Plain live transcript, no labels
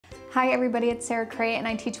Hi everybody, it's Sarah Cray and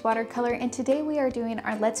I teach watercolor, and today we are doing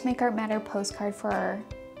our Let's Make Art Matter postcard for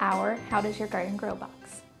our How Does Your Garden Grow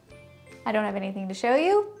box. I don't have anything to show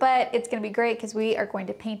you, but it's gonna be great because we are going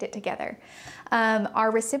to paint it together.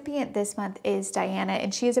 Our recipient this month is Diana,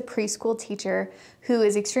 and she is a preschool teacher who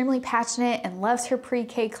is extremely passionate and loves her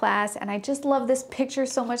pre-K class, and I just love this picture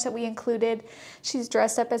so much that we included. She's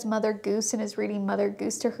dressed up as Mother Goose and is reading Mother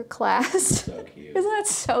Goose to her class. So cute. Isn't that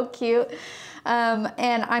so cute?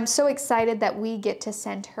 And I'm so excited that we get to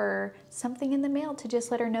send her something in the mail to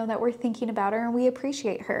just let her know that we're thinking about her and we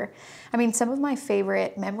appreciate her. I mean, some of my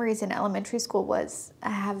favorite memories in elementary school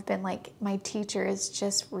have been like my teachers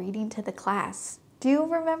just reading to the class. Do you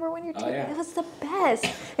remember when your teacher? Yeah. It was the best.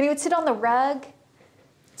 And he would sit on the rug.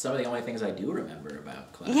 Some of the only things I do remember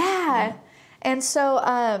about class. Yeah. And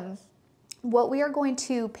so what we are going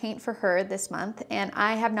to paint for her this month, and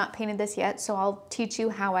I have not painted this yet, so I'll teach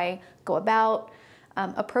you how I go about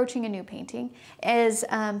approaching a new painting, is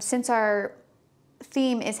since our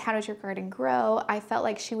theme is How Does Your Garden Grow, I felt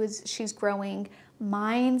like she's growing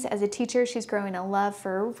minds as a teacher. She's growing a love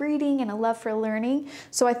for reading and a love for learning.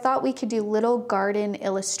 So I thought we could do little garden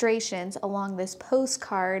illustrations along this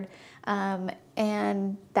postcard,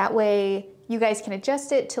 and that way you guys can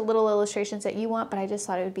adjust it to little illustrations that you want, but I just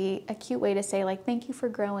thought it would be a cute way to say, like, thank you for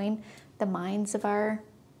growing the minds of our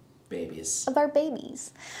babies.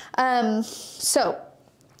 So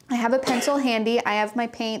I have a pencil handy. I have my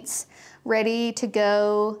paints ready to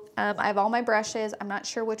go. I have all my brushes. I'm not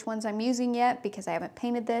sure which ones I'm using yet because I haven't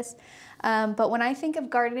painted this. But when I think of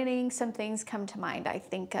gardening, some things come to mind. I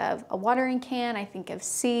think of a watering can, I think of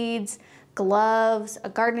seeds, gloves, a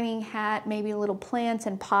gardening hat, maybe little plants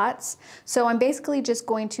and pots. So I'm basically just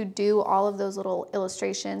going to do all of those little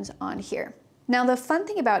illustrations on here. Now, the fun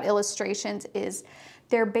thing about illustrations is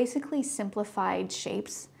they're basically simplified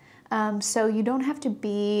shapes. So you don't have to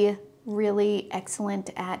be really excellent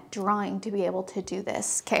at drawing to be able to do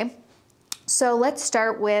this, okay? So let's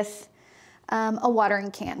start with a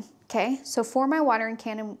watering can, okay? So for my watering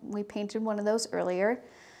can, and we painted one of those earlier,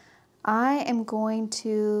 I am going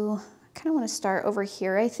to, I kind of want to start over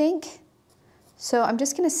here, I think. So I'm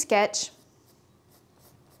just going to sketch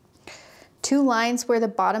 2 lines where the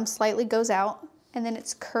bottom slightly goes out, and then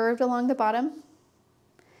it's curved along the bottom,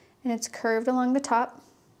 and it's curved along the top.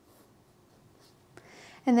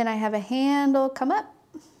 And then I have a handle come up.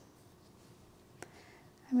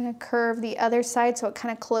 I'm going to curve the other side so it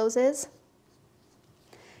kind of closes.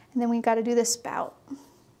 And then we've got to do the spout.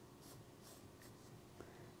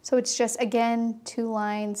 So it's just, again, 2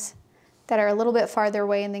 lines that are a little bit farther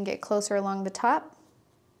away and then get closer along the top.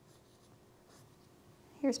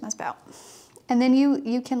 Here's my spout. And then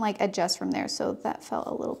you can like adjust from there. So that felt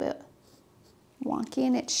a little bit wonky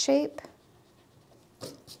in its shape.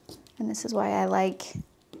 And this is why I like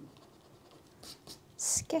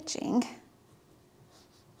sketching,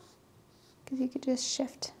 because you could just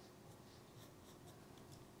shift.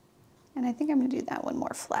 And I think I'm going to do that one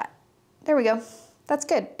more flat. There we go. That's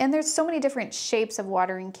good. And there's so many different shapes of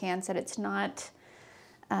watering cans that it's not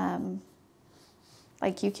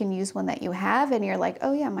like you can use one that you have and you're like,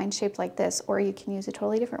 oh yeah, mine's shaped like this, or you can use a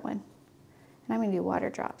totally different one. And I'm going to do water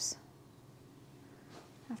drops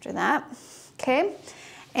after that. Okay.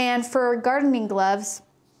 And for gardening gloves,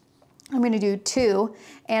 I'm going to do 2.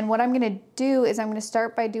 And what I'm going to do is I'm going to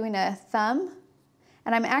start by doing a thumb.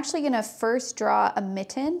 And I'm actually going to first draw a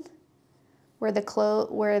mitten where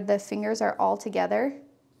the fingers are all together.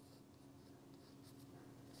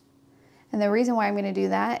 And the reason why I'm going to do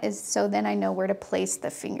that is so then I know where to place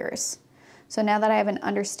the fingers. So now that I have an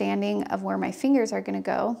understanding of where my fingers are going to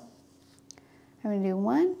go, I'm going to do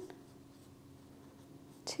 1,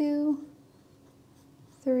 2,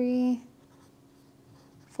 3,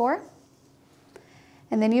 4.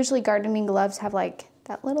 And then usually gardening gloves have like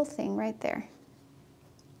that little thing right there.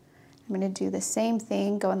 I'm going to do the same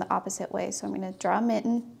thing, go in the opposite way. So I'm going to draw a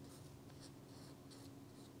mitten.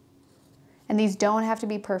 And these don't have to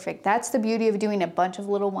be perfect. That's the beauty of doing a bunch of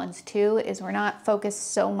little ones too, is we're not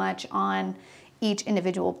focused so much on each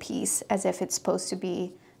individual piece as if it's supposed to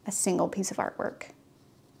be a single piece of artwork.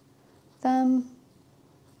 Thumb,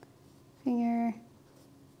 finger,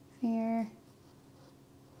 finger.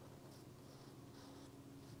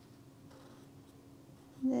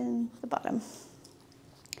 And then the bottom.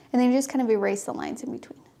 And then you just kind of erase the lines in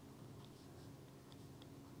between.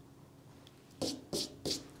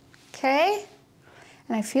 Okay,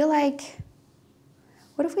 and I feel like,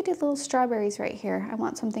 what if we did little strawberries right here? I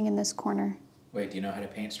want something in this corner. Wait, do you know how to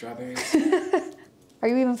paint strawberries? Are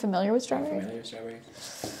you even familiar with strawberries? I'm familiar with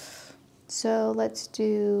strawberries. So let's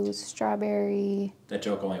do strawberry. That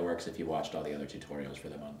joke only works if you watched all the other tutorials for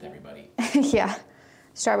the month, everybody. Yeah,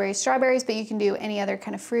 strawberries, but you can do any other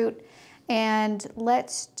kind of fruit. And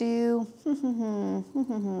let's do,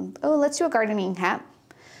 oh, let's do a gardening hat.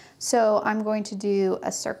 So I'm going to do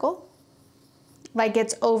a circle, like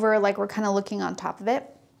it's over, like we're kind of looking on top of it.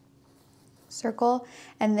 Circle,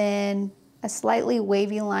 and then a slightly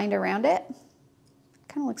wavy line around it.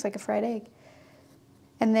 Kind of looks like a fried egg.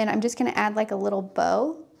 And then I'm just gonna add like a little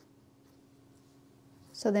bow.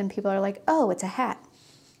 So then people are like, oh, it's a hat.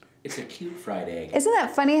 It's a cute fried egg. Isn't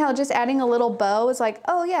that funny how just adding a little bow is like,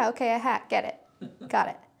 oh yeah, okay, a hat, get it, got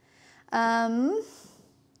it. And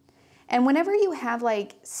whenever you have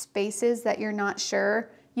like spaces that you're not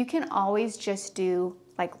sure, you can always just do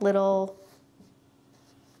like little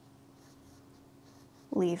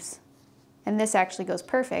leaves. And this actually goes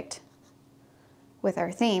perfect with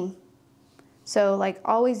our theme. So like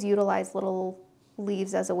always utilize little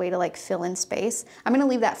leaves as a way to like fill in space. I'm gonna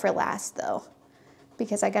leave that for last though,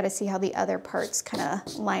 because I gotta see how the other parts kind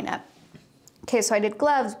of line up. Okay, so I did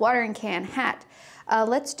gloves, watering can, hat.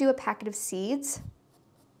 Let's do a packet of seeds.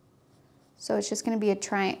 So it's just gonna be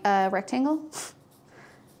a rectangle.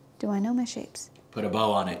 Do I know my shapes? Put a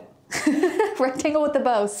bow on it. Rectangle with the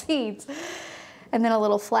bow, seeds. And then a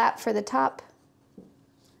little flap for the top.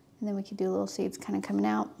 And then we could do little seeds kind of coming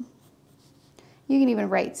out. You can even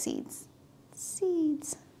write seeds.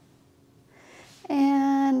 Seeds.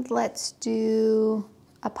 And let's do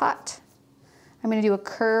a pot. I'm gonna do a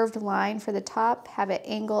curved line for the top, have it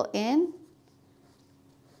angle in.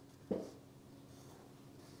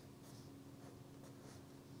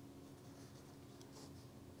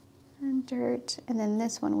 And dirt, and then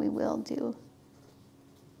this one we will do.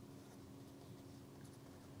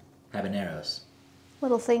 Habaneros.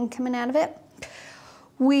 Little thing coming out of it.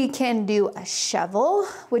 We can do a shovel,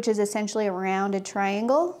 which is essentially a rounded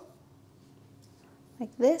triangle,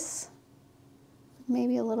 like this.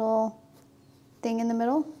 Maybe a little thing in the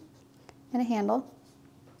middle and a handle.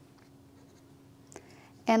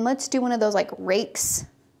 And let's do one of those like rakes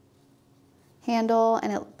handle,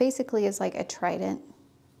 and it basically is like a trident,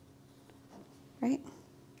 right?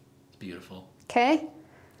 It's beautiful. Okay.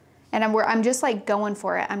 And I'm just like going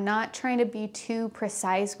for it. I'm not trying to be too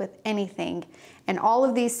precise with anything. And all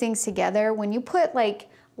of these things together, when you put like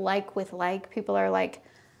with like, people are like,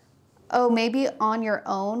 oh, maybe on your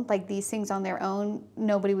own, like these things on their own,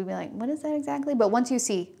 nobody would be like, what is that exactly? But once you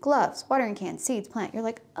see gloves, watering can, seeds, plant, you're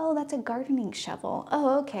like, oh, that's a gardening shovel.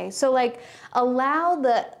 Oh, okay. So like allow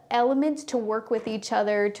the elements to work with each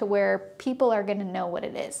other to where people are gonna know what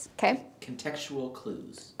it is, okay? Contextual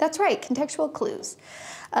clues. That's right, contextual clues.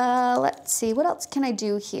 Let's see, what else can I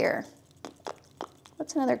do here?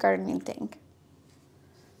 What's another gardening thing?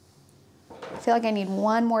 I feel like I need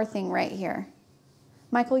one more thing right here.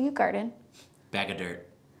 Michael, you garden. Bag of dirt.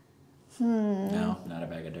 No, not a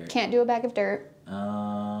bag of dirt. Can't do a bag of dirt.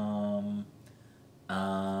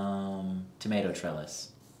 Tomato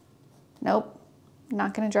trellis. Nope,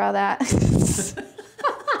 not gonna draw that.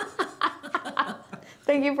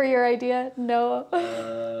 Thank you for your idea. No.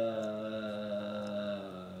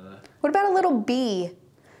 What about a little bee?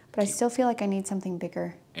 But I still feel like I need something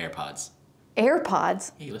bigger. AirPods.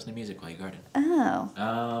 AirPods? Hey, you listen to music while you garden.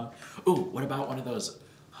 Oh. Ooh, what about one of those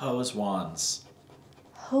hose wands?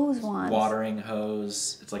 Hose wands? Watering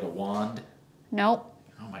hose. It's like a wand. Nope.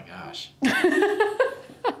 Oh my gosh.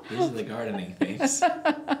 These are the gardening things.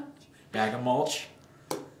 Bag of mulch.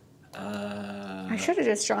 I should have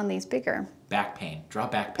just drawn these bigger. Back pain. Draw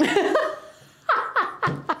back pain.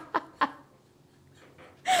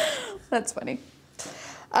 That's funny.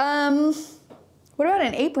 What about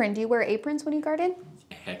an apron? Do you wear aprons when you garden?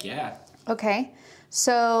 Heck yeah. Okay.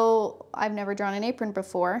 So I've never drawn an apron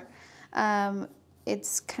before.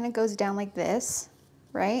 It's kind of goes down like this,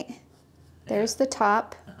 right? There's the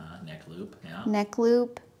top. Neck loop, yeah. Neck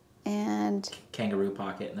loop and... Kangaroo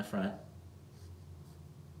pocket in the front.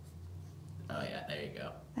 Oh yeah, there you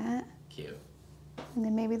go. That. Cute. And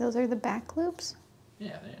then maybe those are the back loops?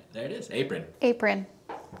 Yeah, there it is. Apron. Apron.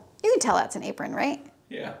 You can tell that's an apron, right?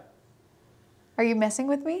 Yeah. Are you messing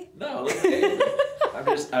with me? No, look at the apron.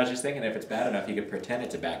 I was just thinking if it's bad enough, you could pretend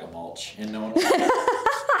it's a bag of mulch and no one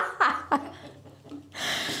will.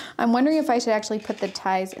 I'm wondering if I should actually put the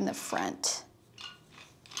ties in the front.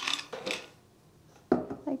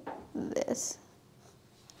 Like this.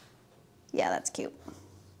 Yeah, that's cute.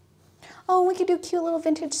 Oh, we could do cute little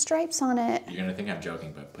vintage stripes on it. You're gonna think I'm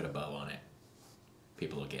joking, but put a bow on it.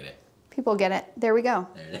 People will get it. People get it. There we go.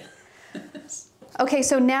 There it is. Okay,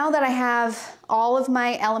 so now that I have all of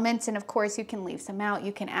my elements, and of course you can leave some out,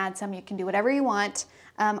 you can add some, you can do whatever you want.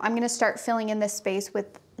 I'm gonna start filling in this space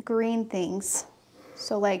with green things.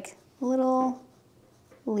 So like little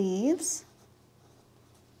leaves,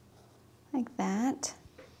 like that.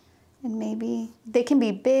 And maybe they can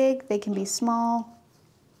be big, they can be small,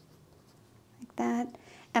 like that.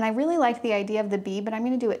 And I really like the idea of the bee, but I'm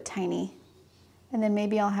gonna do it tiny. And then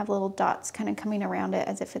maybe I'll have little dots kind of coming around it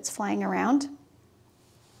as if it's flying around.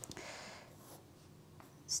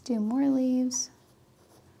 Let's do more leaves.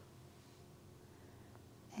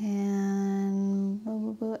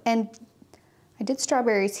 And I did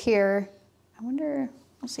strawberries here. I wonder,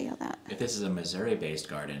 we'll see how that. If this is a Missouri-based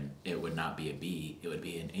garden, it would not be a bee. It would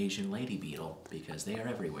be an Asian lady beetle because they are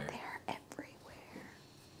everywhere. They are everywhere.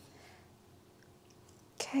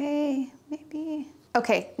 Okay, maybe.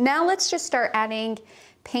 Okay, now let's just start adding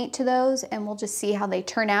paint to those and we'll just see how they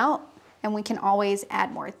turn out and we can always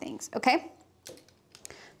add more things, okay?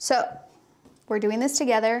 So we're doing this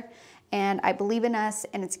together and I believe in us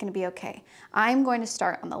and it's gonna be okay. I'm going to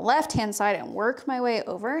start on the left-hand side and work my way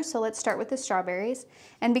over. So let's start with the strawberries.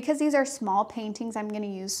 And because these are small paintings, I'm gonna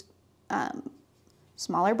use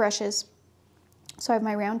smaller brushes. So I have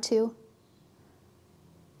my round 2.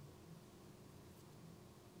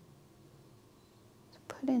 So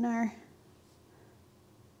put in our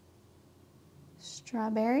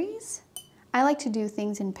strawberries. I like to do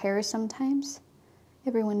things in pairs sometimes.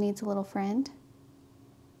 Everyone needs a little friend.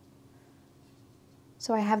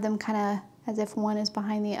 So I have them kind of as if one is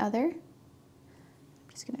behind the other. I'm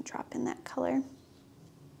just gonna drop in that color.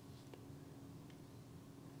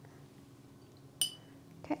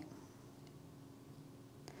 Okay.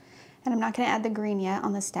 And I'm not gonna add the green yet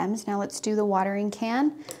on the stems. Now let's do the watering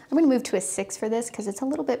can. I'm gonna move to a 6 for this because it's a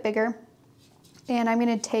little bit bigger. And I'm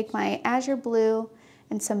gonna take my azure blue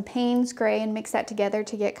and some Payne's gray and mix that together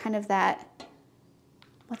to get kind of that,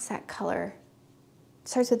 what's that color? It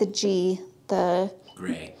starts with a G. The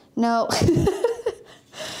gray. No.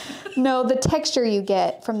 No, the texture you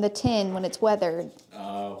get from the tin when it's weathered.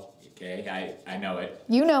 Oh, okay. I know it.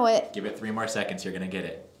 You know it. Give it 3 more seconds. You're going to get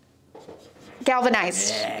it.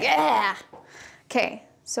 Galvanized. Yeah. Yeah. Okay,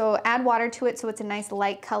 so add water to it so it's a nice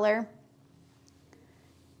light color.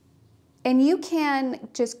 And you can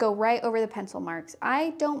just go right over the pencil marks.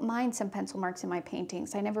 I don't mind some pencil marks in my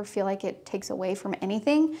paintings. I never feel like it takes away from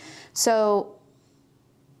anything. So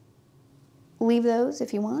leave those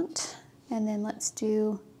if you want. And then let's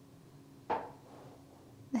do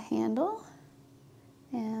the handle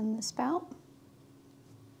and the spout.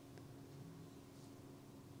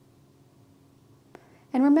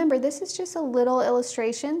 And remember, this is just a little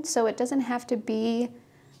illustration, so it doesn't have to be,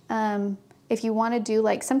 if you want to do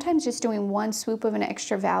like, sometimes just doing one swoop of an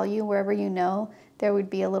extra value wherever you know there would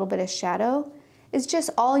be a little bit of shadow is just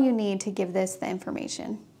all you need to give this the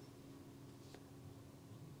information.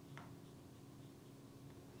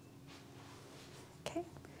 Okay,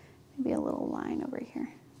 maybe a little line over here.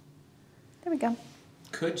 There we go.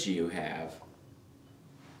 Could you have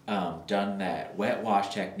done that wet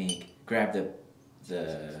wash technique, grabbed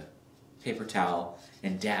the paper towel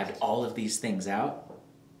and dabbed all of these things out?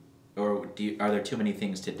 Or are there too many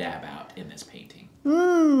things to dab out in this painting?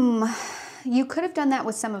 You could have done that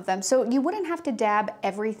with some of them. So you wouldn't have to dab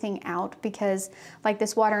everything out because like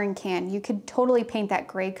this watering can, you could totally paint that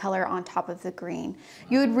gray color on top of the green.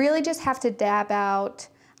 You would really just have to dab out,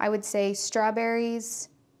 I would say, strawberries.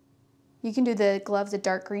 You can do the gloves a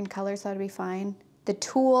dark green color, so that'd be fine. The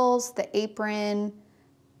tools, the apron,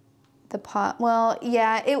 the pot. Well,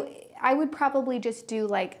 yeah, I would probably just do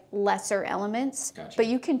like lesser elements, Gotcha. But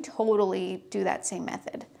you can totally do that same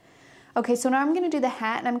method. Okay, so now I'm gonna do the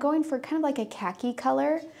hat and I'm going for kind of like a khaki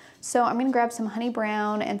color. So I'm gonna grab some honey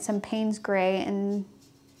brown and some Payne's gray and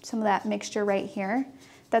some of that mixture right here.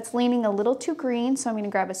 That's leaning a little too green, so I'm gonna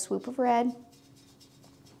grab a swoop of red.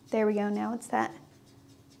 There we go, now it's that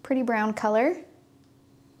pretty brown color.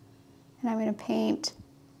 And I'm gonna paint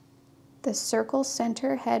the circle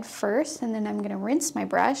center head first, and then I'm gonna rinse my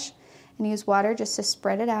brush and use water just to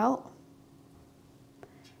spread it out.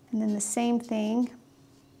 And then the same thing,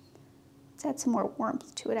 let's add some more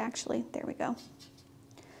warmth to it actually. There we go.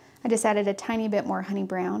 I just added a tiny bit more honey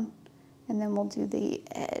brown, and then we'll do the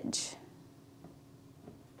edge.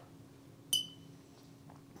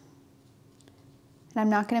 And I'm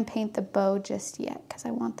not gonna paint the bow just yet because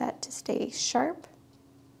I want that to stay sharp.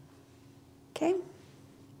 Okay.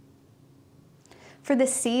 For the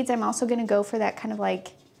seeds, I'm also gonna go for that kind of like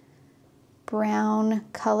brown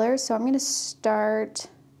color. So I'm gonna start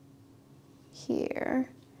here.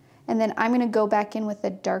 And then I'm gonna go back in with a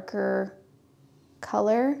darker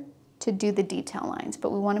color to do the detail lines,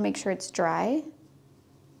 but we want to make sure it's dry.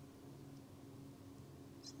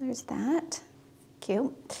 So there's that.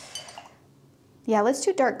 Cute. Yeah, let's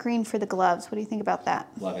do dark green for the gloves. What do you think about that?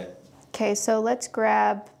 Love it. Okay, so let's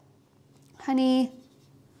grab honey,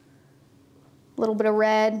 a little bit of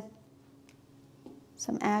red,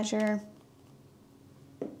 some azure.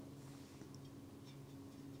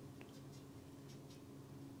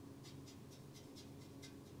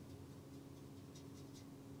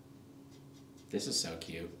 This is so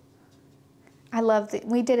cute. I love that.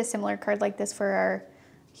 We did a similar card like this for our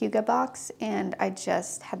Huga box, and I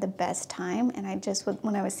just had the best time. And I just,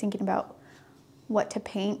 when I was thinking about what to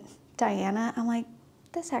paint Diana, I'm like,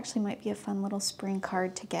 this actually might be a fun little spring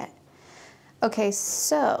card to get. Okay,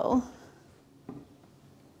 so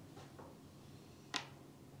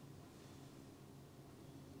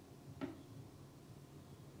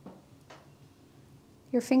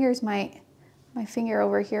your fingers might, my finger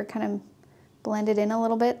over here kind of blended in a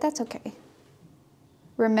little bit. That's okay.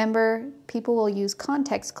 Remember, people will use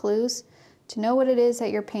context clues to know what it is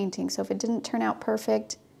that you're painting. So if it didn't turn out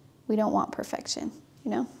perfect, we don't want perfection,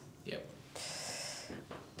 you know? Yep.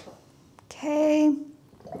 Okay,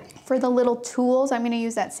 for the little tools, I'm gonna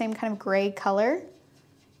use that same kind of gray color.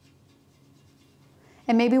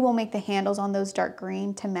 And maybe we'll make the handles on those dark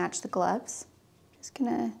green to match the gloves. Just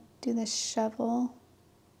gonna do this shovel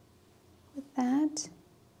with that,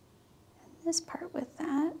 and this part with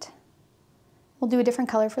that. We'll do a different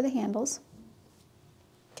color for the handles.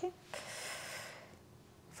 Okay.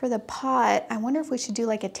 For the pot, I wonder if we should do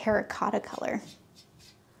like a terracotta color.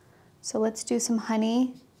 So let's do some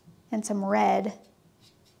honey and some red.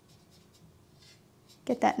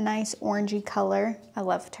 Get that nice orangey color. I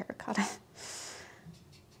love terracotta.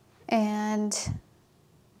 And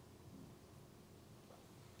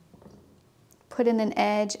put in an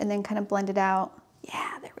edge and then kind of blend it out.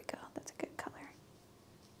 Yeah, there we go. That's a good color.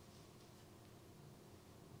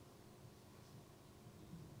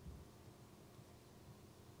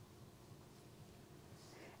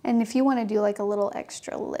 And if you want to do like a little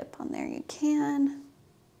extra lip on there, you can.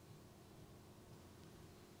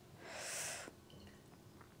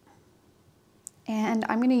 And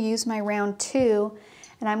I'm going to use my round 2,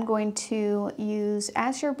 and I'm going to use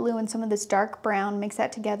azure blue and some of this dark brown, mix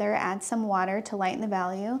that together, add some water to lighten the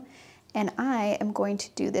value. And I am going to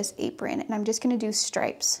do this apron, and I'm just going to do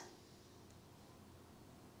stripes.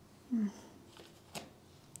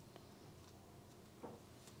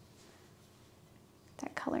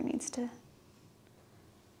 That color needs to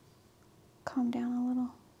calm down a little.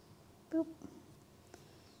 Boop.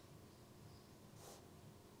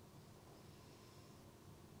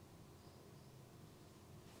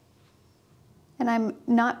 And I'm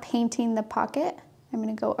not painting the pocket. I'm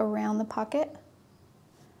going to go around the pocket.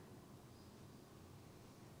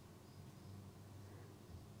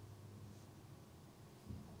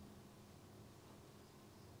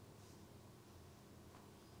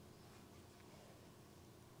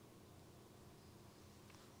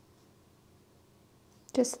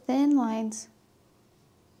 Just thin lines.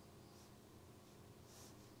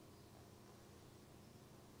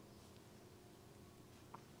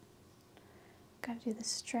 Got to do the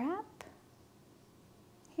strap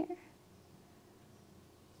here.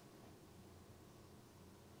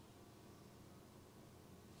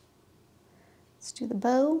 Let's do the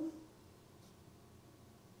bow.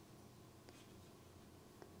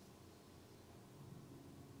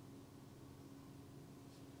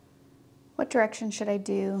 What direction should I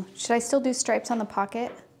do? Should I still do stripes on the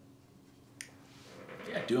pocket?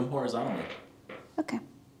 Yeah, do them horizontally. Okay.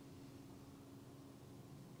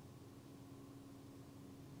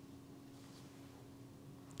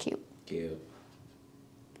 Cute. Cute.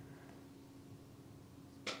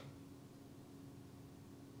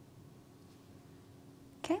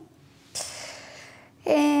 Okay.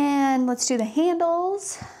 And let's do the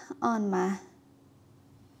handles on my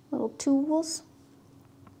little tools.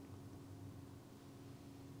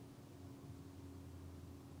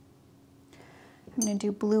 I'm going to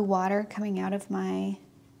do blue water coming out of my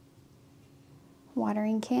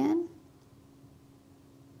watering can.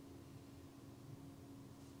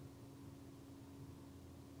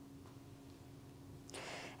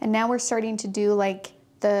 And now we're starting to do like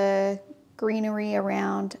the greenery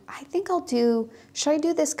around. I think I'll do, should I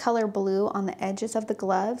do this color blue on the edges of the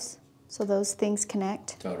gloves so those things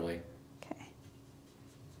connect? Totally. Okay.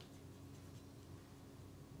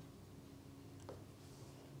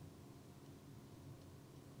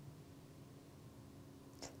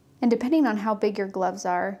 And depending on how big your gloves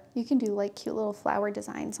are, you can do like cute little flower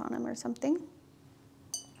designs on them or something.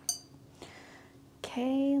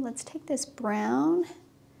 Okay, let's take this brown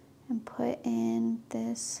and put in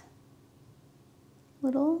this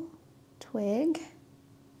little twig.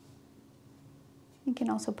 You can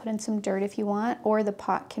also put in some dirt if you want, or the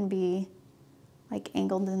pot can be like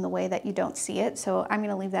angled in the way that you don't see it. So I'm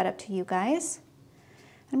gonna leave that up to you guys.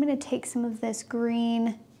 I'm gonna take some of this green,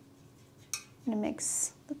 I'm gonna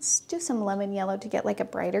mix, let's do some lemon yellow to get like a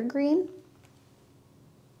brighter green.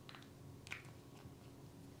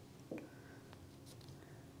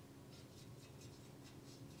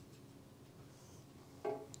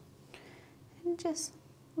 And just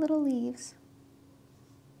little leaves.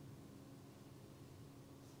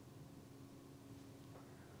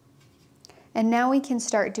 And now we can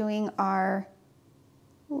start doing our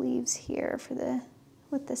leaves here for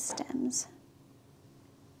with the stems.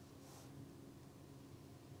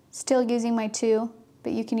 Still using my 2,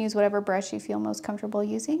 but you can use whatever brush you feel most comfortable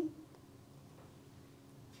using.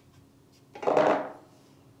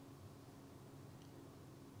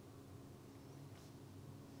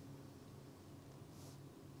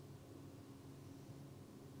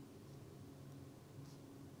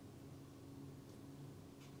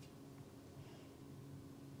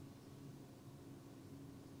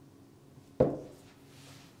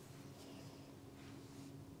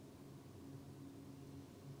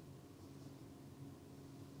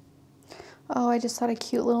 Oh, I just thought a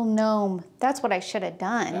cute little gnome. That's what I should have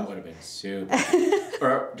done. That would have been super.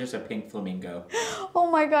 Or just a pink flamingo.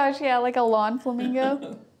 Oh my gosh, yeah, like a lawn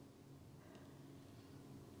flamingo.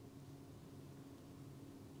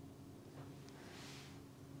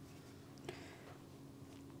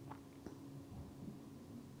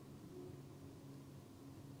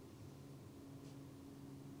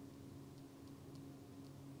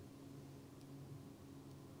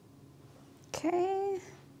 Okay,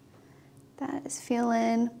 that is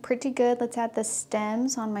feeling pretty good. Let's add the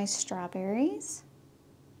stems on my strawberries.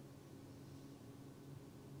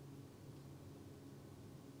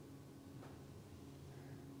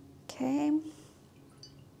 Okay.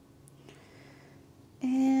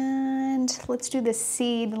 And let's do the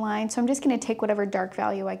seed line. So I'm just gonna take whatever dark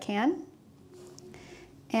value I can,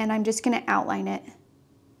 and I'm just gonna outline it.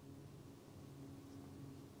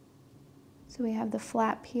 So we have the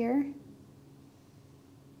flap here.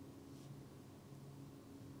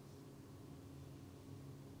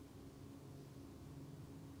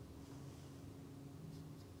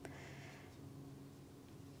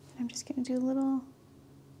 I'm just gonna do little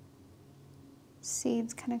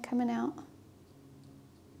seeds kind of coming out.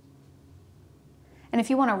 And if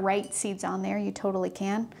you want to write seeds on there, you totally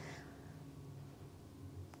can.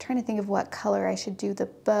 I'm trying to think of what color I should do the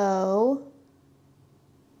bow.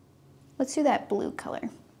 Let's do that blue color.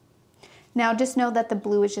 Now just know that the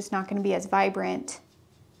blue is just not going to be as vibrant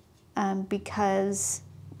because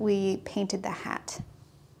we painted the hat.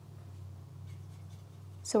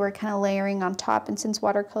 So we're kind of layering on top, and since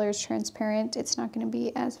watercolor is transparent, it's not going to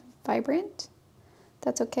be as vibrant.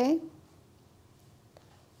 That's okay.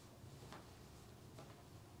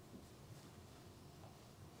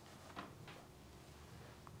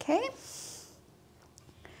 Okay.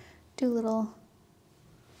 Do a little,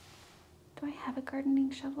 do I have a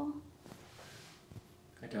gardening shovel?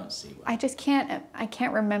 I don't see one. I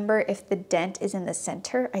can't remember if the dent is in the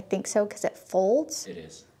center. I think so because it folds. It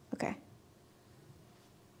is. Okay.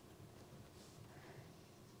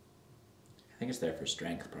 I think it's there for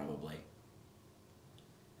strength, probably.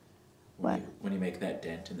 What? When you make that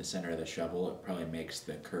dent in the center of the shovel, it probably makes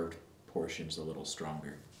the curved portions a little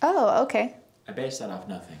stronger. Oh, okay. I base that off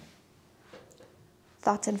nothing.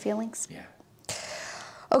 Thoughts and feelings? Yeah.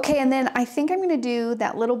 Okay, and then I think I'm going to do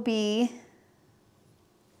that little bee.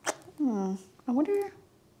 I wonder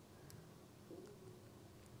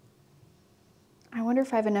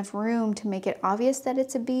if I have enough room to make it obvious that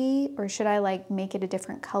it's a bee, or should I like make it a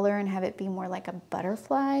different color and have it be more like a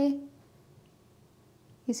butterfly?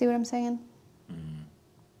 You see what I'm saying?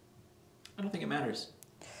 I don't think it matters.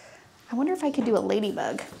 I wonder if I could do a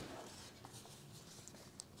ladybug.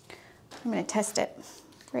 I'm going to test it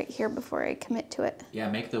right here before I commit to it. Yeah,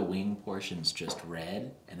 make the wing portions just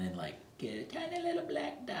red, and then like get tiny little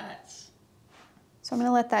black dots. So I'm going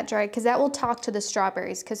to let that dry because that will talk to the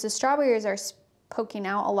strawberries, because the strawberries are poking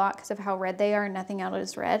out a lot because of how red they are, and nothing else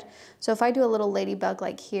is red. So if I do a little ladybug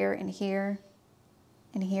like here and here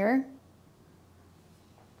and here,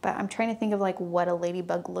 but I'm trying to think of like what a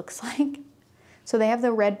ladybug looks like. So they have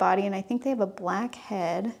the red body, and I think they have a black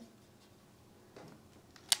head.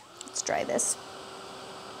 Let's try this.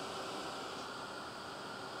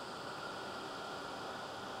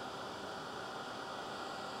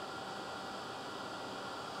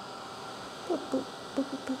 Boop, boop, boop,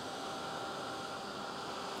 boop, boop.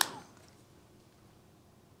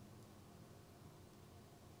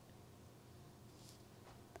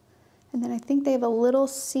 And then I think they have a little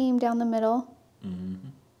seam down the middle. Mm-hmm.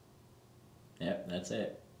 Yep, that's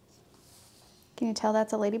it. Can you tell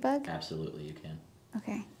that's a ladybug? Absolutely, you can.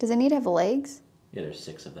 Okay. Does it need to have legs? Yeah, there's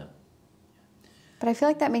 6 of them. But I feel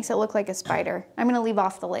like that makes it look like a spider. I'm going to leave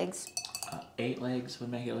off the legs. 8 legs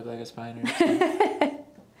would make it look like a spider. Okay,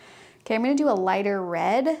 I'm going to do a lighter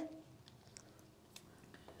red.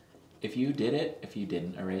 If you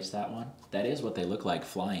didn't erase that one, that is what they look like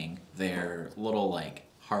flying. Their little, like,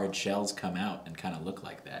 hard shells come out and kind of look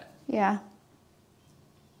like that. Yeah.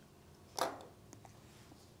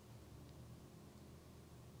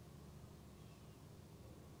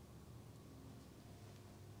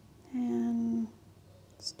 And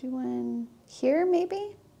let's do one here,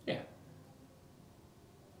 maybe? Yeah.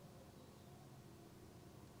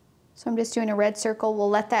 So I'm just doing a red circle. We'll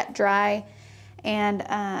let that dry and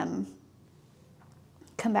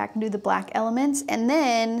come back and do the black elements. And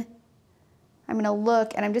then I'm gonna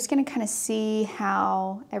look and I'm just gonna kind of see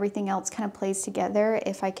how everything else kind of plays together.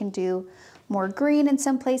 If I can do more green in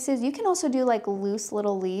some places. You can also do like loose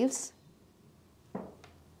little leaves.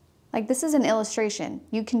 Like this is an illustration.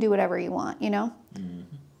 You can do whatever you want, you know?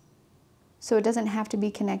 Mm-hmm. So it doesn't have to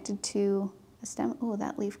be connected to a stem. Oh,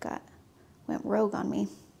 that leaf went rogue on me.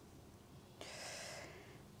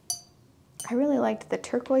 I really liked the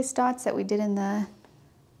turquoise dots that we did in the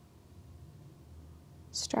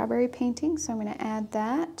strawberry painting, so I'm going to add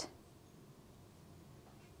that.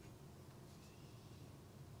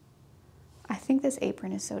 I think this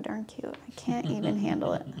apron is so darn cute. I can't even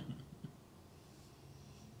handle it.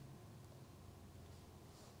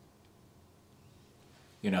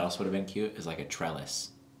 You know what else would have been cute? Is like a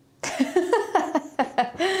trellis. I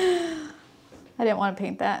didn't want to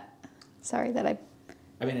paint that. Sorry that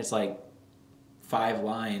I mean, it's like 5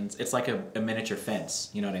 lines. It's like a miniature fence.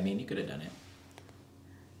 You know what I mean? You could have done it.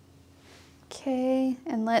 Okay,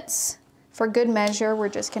 and let's, for good measure, we're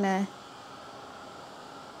just gonna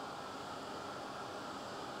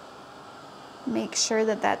make sure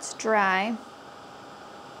that that's dry.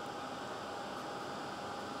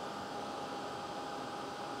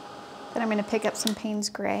 Then I'm gonna pick up some Payne's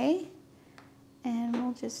Gray and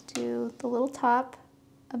we'll just do the little top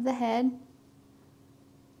of the head,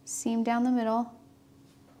 seam down the middle.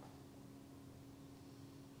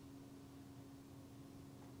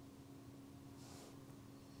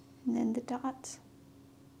 And then the dots.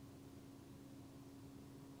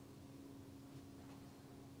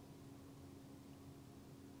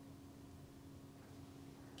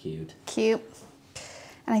 Cute. Cute.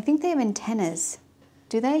 And I think they have antennas.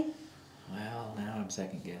 Do they? Well, now I'm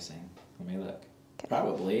second guessing. Let me look. Okay.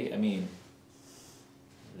 Probably. I mean,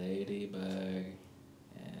 ladybug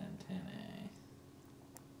antennae.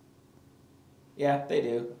 Yeah, they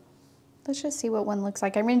do. Let's just see what one looks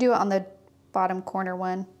like. I'm gonna do it on the bottom corner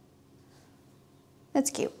one. That's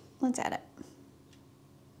cute. Let's add it.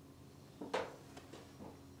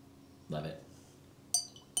 Love it.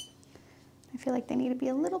 I feel like they need to be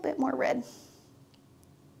a little bit more red.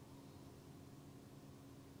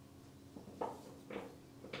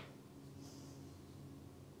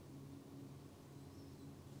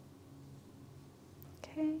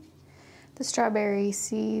 Okay. The strawberry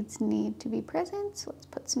seeds need to be present, so let's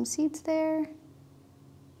put some seeds there.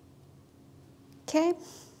 Okay.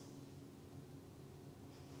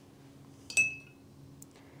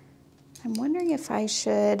 I'm wondering if I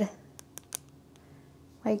should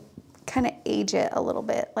like kind of age it a little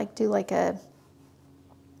bit, like do like a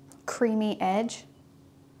creamy edge.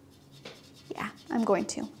 Yeah, I'm going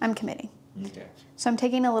to. I'm committing. Okay. So I'm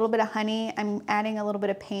taking a little bit of honey, I'm adding a little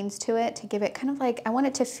bit of Payne's to it to give it kind of like, I want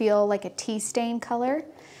it to feel like a tea stain color.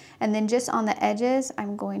 And then just on the edges,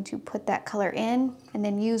 I'm going to put that color in and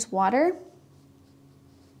then use water.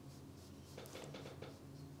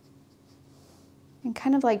 And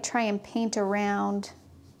kind of like try and paint around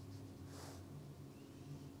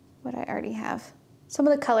what I already have. Some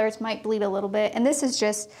of the colors might bleed a little bit, and this is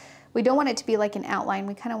just, we don't want it to be like an outline,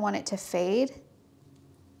 we kind of want it to fade,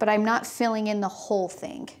 but I'm not filling in the whole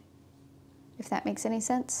thing, if that makes any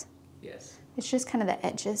sense. Yes. It's just kind of the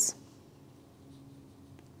edges.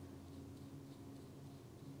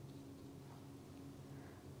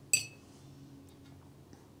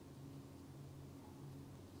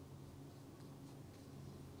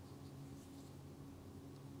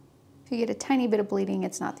 If you get a tiny bit of bleeding,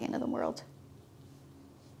 it's not the end of the world.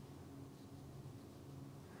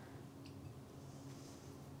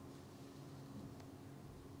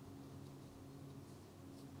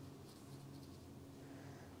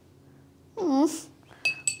 Look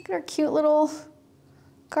at our cute little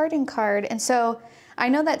garden card. And so I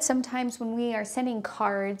know that sometimes when we are sending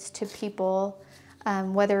cards to people,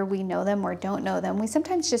 whether we know them or don't know them. We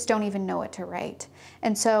sometimes just don't even know what to write.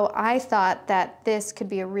 And so I thought that this could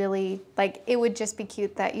be a really, like, it would just be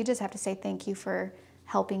cute that you just have to say thank you for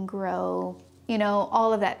helping grow, you know,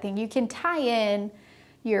 all of that thing. You can tie in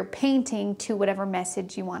your painting to whatever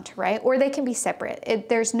message you want to write, or they can be separate.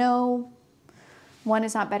 There's no, one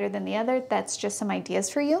is not better than the other. That's just some ideas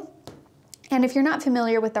for you. And if you're not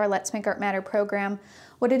familiar with our Let's Make Art Matter program,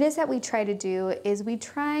 what it is that we try to do is we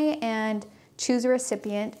try and choose a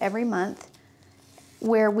recipient every month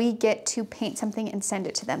where we get to paint something and send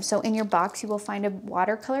it to them. So in your box, you will find a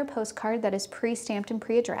watercolor postcard that is pre-stamped and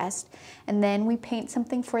pre-addressed, and then we paint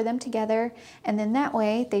something for them together, and then that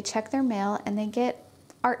way they check their mail and they get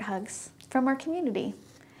art hugs from our community.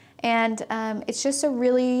 And it's just a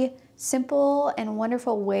really simple and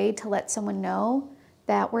wonderful way to let someone know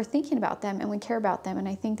that we're thinking about them and we care about them. And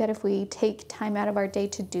I think that if we take time out of our day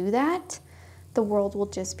to do that, the world will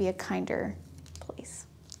just be a kinder place.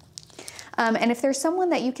 And if there's someone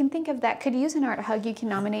that you can think of that could use an art hug, you can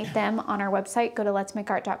nominate them on our website. Go to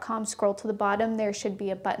letsmakeart.com, scroll to the bottom. There should be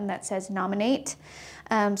a button that says nominate.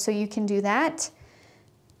 So you can do that.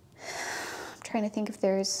 I'm trying to think if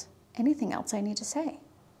there's anything else I need to say.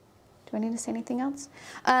 Do I need to say anything else?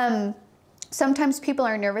 Sometimes people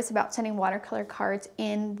are nervous about sending watercolor cards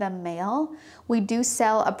in the mail. We do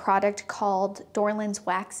sell a product called Dorland's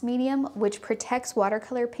Wax Medium, which protects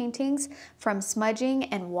watercolor paintings from smudging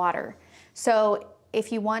and water. So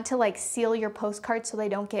if you want to like seal your postcards so they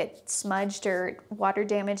don't get smudged or water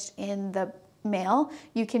damaged in the mail,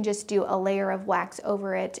 you can just do a layer of wax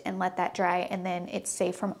over it and let that dry, and then it's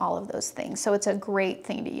safe from all of those things. So it's a great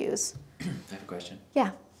thing to use. I have a question.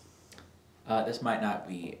 Yeah. This might not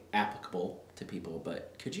be applicable to people,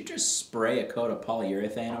 but could you just spray a coat of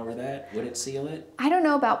polyurethane over that? Would it seal it? I don't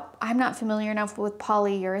know about, I'm not familiar enough with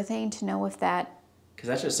polyurethane to know if that... Because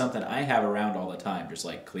that's just something I have around all the time, just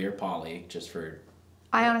like clear poly, just for...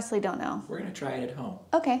 I honestly don't know. We're going to try it at home.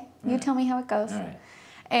 Okay, you tell me how it goes. All right.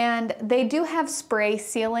 And they do have spray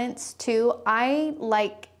sealants too. I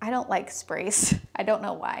don't like sprays. I don't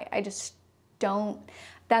know why. I just don't.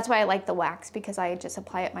 That's why I like the wax, because I just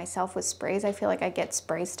apply it myself with sprays. I feel like I get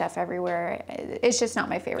spray stuff everywhere. It's just not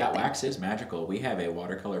my favorite thing. That wax is magical. We have a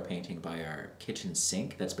watercolor painting by our kitchen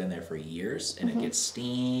sink that's been there for years, and it gets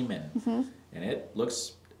steam, and it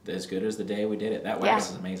looks as good as the day we did it. That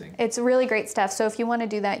wax is amazing. It's really great stuff. So if you want to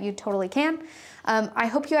do that, you totally can. I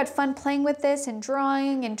hope you had fun playing with this and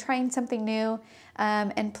drawing and trying something new.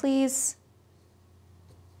 And please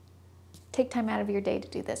take time out of your day to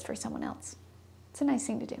do this for someone else. It's a nice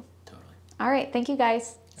thing to do. Totally. All right. Thank you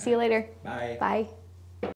guys. See you later. Bye. Bye.